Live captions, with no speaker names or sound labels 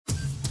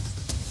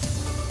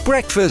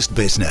Breakfast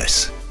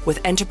Business with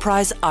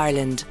Enterprise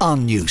Ireland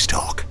on News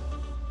Talk.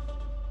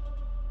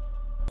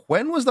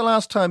 When was the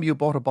last time you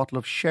bought a bottle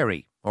of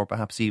sherry, or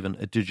perhaps even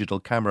a digital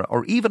camera,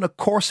 or even a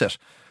corset?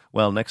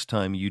 Well, next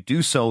time you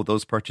do so,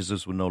 those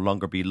purchases will no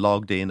longer be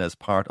logged in as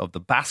part of the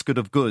basket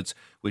of goods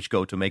which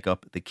go to make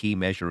up the key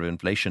measure of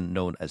inflation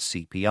known as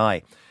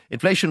CPI.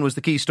 Inflation was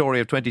the key story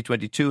of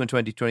 2022 and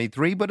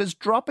 2023, but is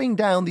dropping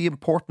down the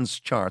importance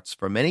charts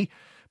for many,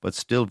 but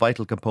still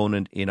vital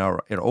component in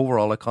our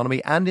overall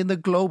economy and in the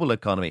global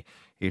economy.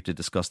 Here to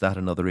discuss that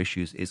and other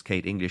issues is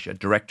Kate English, a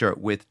director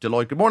with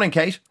Deloitte. Good morning,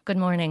 Kate. Good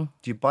morning.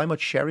 Did you buy much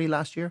sherry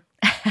last year?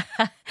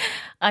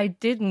 I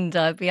didn't.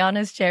 I'll be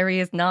honest, sherry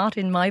is not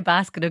in my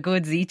basket of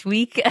goods each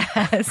week.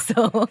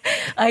 So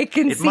I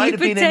can see potentially... It might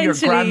have been in your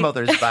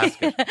grandmother's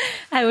basket.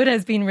 How it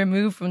has been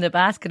removed from the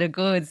basket of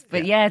goods.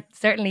 But yeah,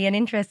 certainly an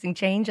interesting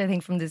change, I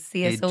think, from the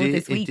CSO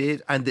this week. It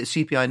did. And the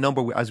CPI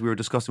number, as we were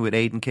discussing with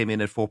Aidan, came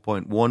in at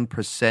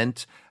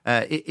 4.1%.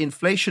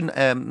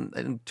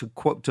 Inflation,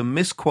 to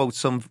misquote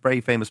some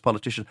very famous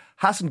politician,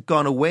 hasn't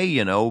gone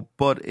away,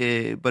 but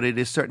it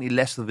is certainly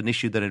less of an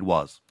issue than it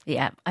was.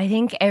 Yeah, I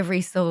think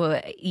every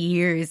so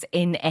years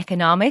in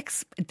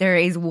economics, there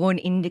is one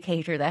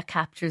indicator that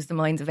captures the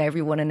minds of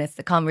everyone, and it's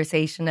the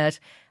conversation at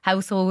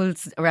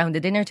households, around the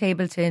dinner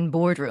table to in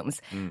boardrooms.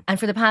 And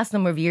for the past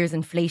number of years,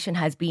 inflation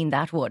has been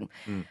that one.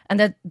 And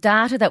the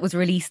data that was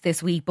released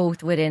this week,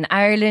 both within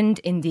Ireland,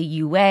 in the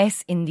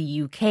US, in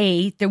the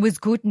UK, there was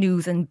good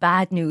news and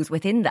bad news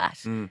within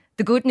that.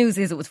 The good news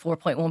is it was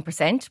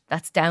 4.1%.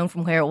 That's down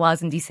from where it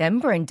was in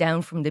December and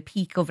down from the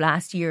peak of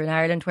last year in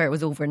Ireland where it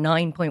was over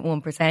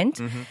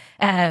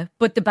 9.1%.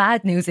 But the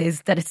bad news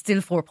is that it's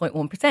still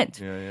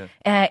 4.1%.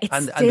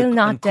 It's still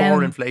not down.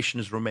 Core inflation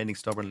is remaining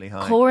stubbornly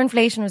high. Core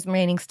inflation is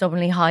remaining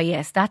stubbornly high,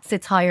 yes. That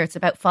sits higher. It's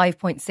about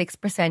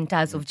 5.6%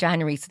 as of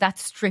January. So that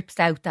strips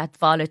out that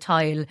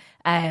volatile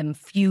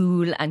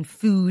fuel and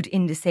food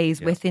indices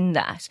within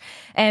that.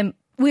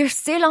 We're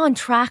still on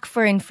track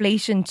for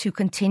inflation to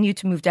continue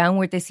to move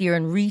downward this year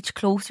and reach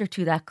closer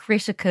to that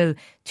critical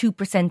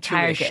 2%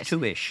 target.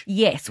 Two-ish.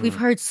 Yes, we've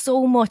heard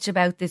so much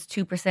about this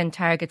 2%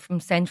 target from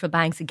central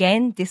banks,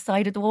 again, this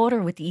side of the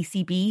water with the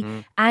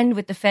ECB and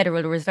with the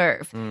Federal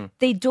Reserve.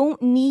 They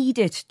don't need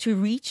it to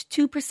reach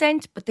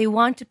 2%, but they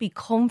want to be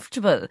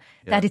comfortable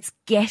that it's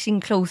getting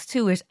close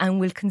to it and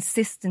will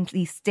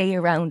consistently stay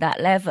around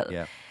that level.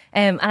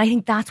 And I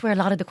think that's where a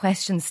lot of the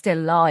questions still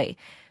lie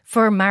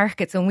for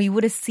markets. And we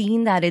would have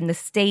seen that in the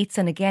States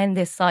and again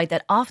this side,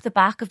 that off the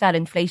back of that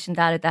inflation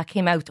data that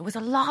came out, there was a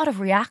lot of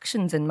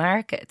reactions in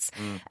markets.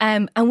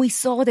 And we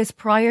saw this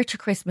prior to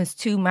Christmas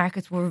too.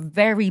 Markets were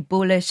very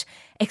bullish,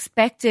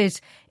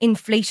 expected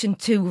inflation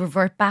to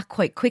revert back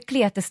quite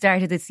quickly at the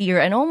start of this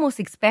year and almost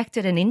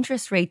expected an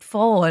interest rate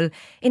fall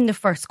in the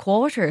first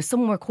quarter.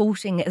 Some were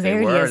quoting as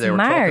early as March. They were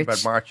talking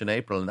about March and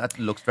April, and that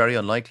looks very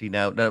unlikely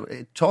now. Now,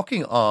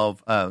 talking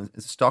of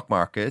stock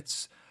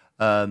markets,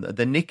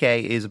 the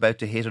Nikkei is about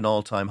to hit an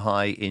all-time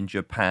high in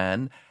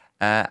Japan,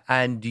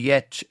 and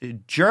yet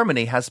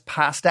Germany has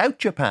passed out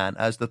Japan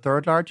as the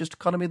third largest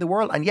economy in the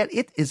world, and yet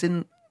it is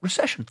in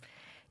recession.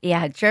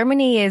 Yeah,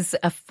 Germany is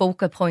a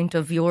focal point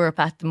of Europe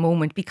at the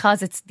moment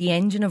because it's the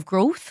engine of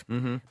growth,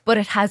 but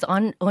it has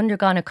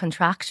undergone a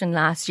contraction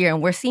last year,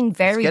 and we're seeing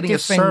very different...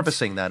 It's getting a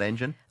servicing, that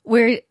engine.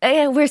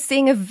 We're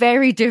seeing a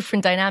very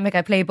different dynamic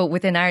at play, both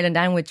within Ireland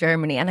and with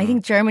Germany. And I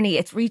think Germany,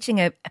 it's reaching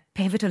a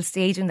pivotal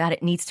stage in that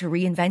it needs to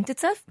reinvent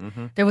itself.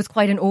 There was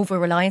quite an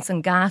over-reliance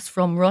on gas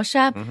from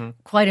Russia,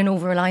 quite an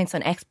over-reliance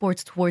on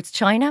exports towards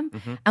China.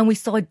 And we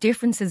saw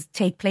differences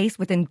take place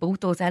within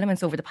both those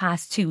elements over the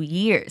past 2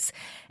 years.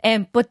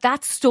 But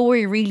that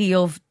story really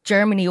of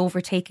Germany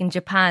overtaking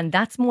Japan,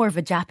 that's more of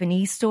a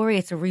Japanese story.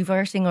 It's a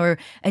reversing or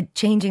a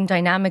changing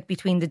dynamic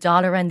between the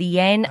dollar and the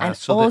yen, and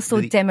so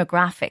also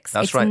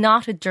demographics. It's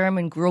not a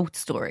German growth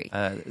story.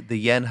 The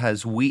yen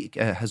has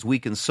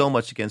weakened so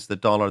much against the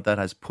dollar that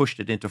has pushed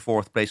it into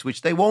fourth place,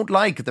 which they won't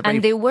like.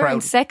 And they were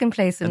in second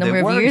place a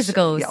number of years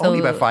ago. Yeah, only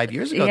about 5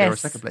 years ago they were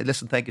second place.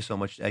 Listen, thank you so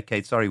much,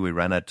 Kate. Sorry we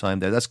ran out of time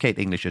there. That's Kate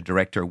English, a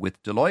director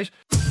with Deloitte.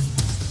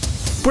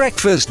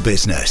 Breakfast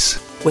Business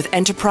with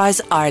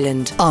Enterprise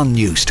Ireland on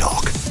News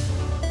Talk.